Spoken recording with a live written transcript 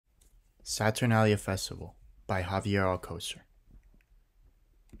Saturnalia Festival by Javier Alcocer.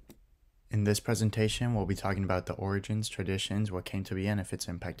 In this presentation, we'll be talking about the origins, traditions, what came to be, and if its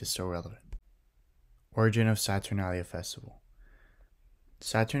impact is still relevant. Origin of Saturnalia Festival.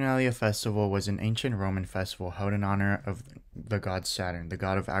 Saturnalia Festival was an ancient Roman festival held in honor of the god Saturn, the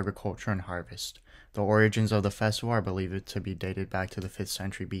god of agriculture and harvest. The origins of the festival are believed to be dated back to the 5th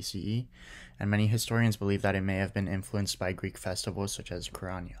century BCE, and many historians believe that it may have been influenced by Greek festivals such as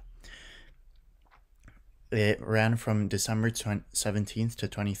Saturnalia. It ran from December 17th to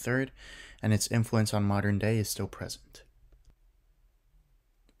 23rd, and its influence on modern day is still present.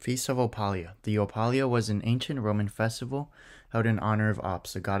 Feast of Opalia. The Opalia was an ancient Roman festival held in honor of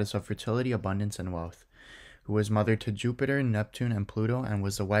Ops, the goddess of fertility, abundance, and wealth, who was mother to Jupiter, Neptune, and Pluto, and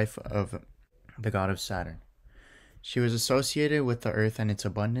was the wife of the god of Saturn. She was associated with the earth and its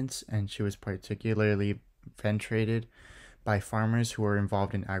abundance, and she was particularly venerated by farmers who were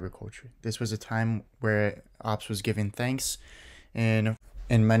involved in agriculture. This was a time where Ops was given thanks in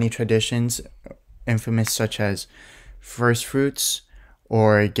many traditions, infamous such as first fruits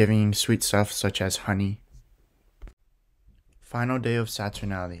or giving sweet stuff such as honey. Final day of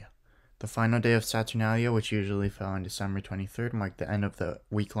Saturnalia. The final day of Saturnalia, which usually fell on December 23rd, marked the end of the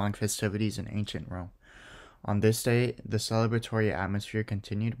week-long festivities in ancient Rome. On this day, the celebratory atmosphere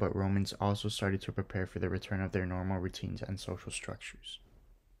continued, but Romans also started to prepare for the return of their normal routines and social structures.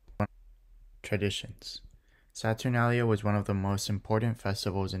 Traditions. Saturnalia was one of the most important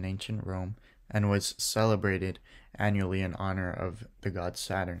festivals in ancient Rome and was celebrated annually in honor of the god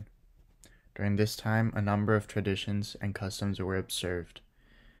Saturn. During this time, a number of traditions and customs were observed.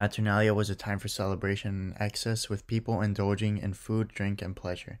 Saturnalia was a time for celebration and excess, with people indulging in food, drink, and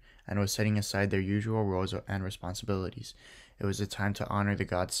pleasure, and was setting aside their usual roles and responsibilities. It was a time to honor the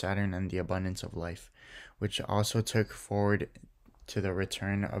god Saturn and the abundance of life, which also took forward to the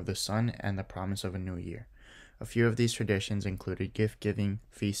return of the sun and the promise of a new year. A few of these traditions included gift-giving,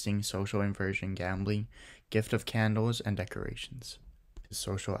 feasting, social inversion, gambling, gift of candles, and decorations. The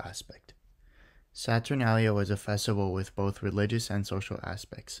social aspect. Saturnalia was a festival with both religious and social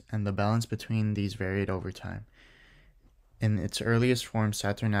aspects, and the balance between these varied over time. In its earliest form,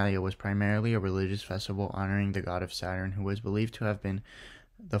 Saturnalia was primarily a religious festival honoring the god of Saturn, who was believed to have been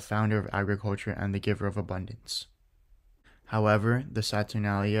the founder of agriculture and the giver of abundance. However, the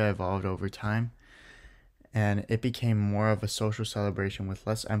Saturnalia evolved over time, and it became more of a social celebration with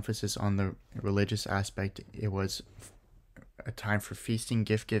less emphasis on the religious aspect. It was a time for feasting,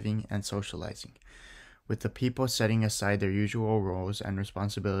 gift-giving, and socializing, with the people setting aside their usual roles and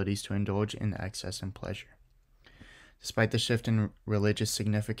responsibilities to indulge in excess and pleasure. Despite the shift in religious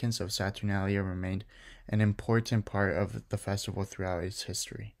significance of Saturnalia, remained an important part of the festival throughout its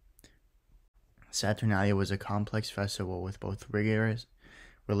history. Saturnalia was a complex festival with both rigorous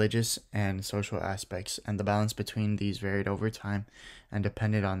religious and social aspects, and the balance between these varied over time and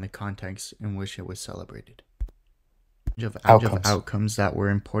depended on the context in which it was celebrated. Of outcomes that were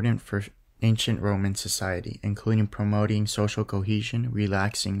important for ancient Roman society, including promoting social cohesion,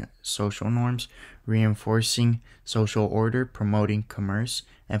 relaxing social norms, reinforcing social order, promoting commerce,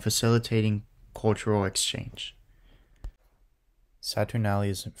 and facilitating cultural exchange.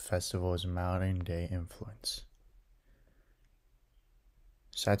 Saturnalia's festival's modern-day influence.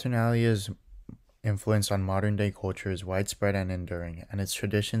 Saturnalia's influence on modern-day culture is widespread and enduring, and its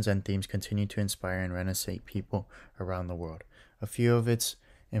traditions and themes continue to inspire and resonate people around the world. A few of its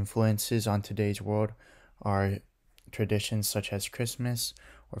influences on today's world are traditions such as Christmas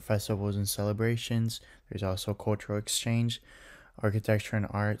or festivals and celebrations. There's also cultural exchange, architecture and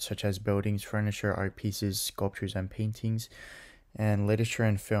art such as buildings, furniture, art pieces, sculptures, and paintings, and literature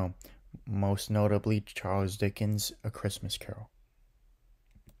and film, most notably Charles Dickens' A Christmas Carol.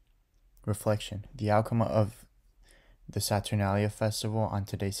 Reflection. The outcome of the Saturnalia festival on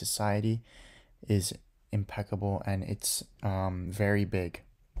today's society is impeccable, and it's very big.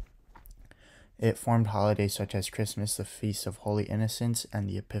 It formed holidays such as Christmas, the Feast of Holy Innocents, and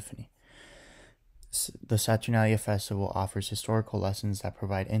the Epiphany. The Saturnalia festival offers historical lessons that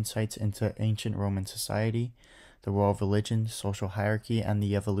provide insights into ancient Roman society, the role of religion, social hierarchy, and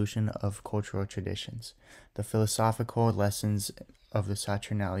the evolution of cultural traditions. The philosophical lessons of the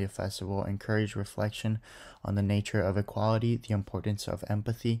Saturnalia festival encourage reflection on the nature of equality, the importance of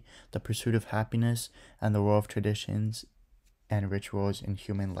empathy, the pursuit of happiness, and the role of traditions and rituals in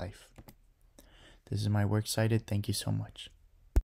human life. This is my works cited. Thank you so much.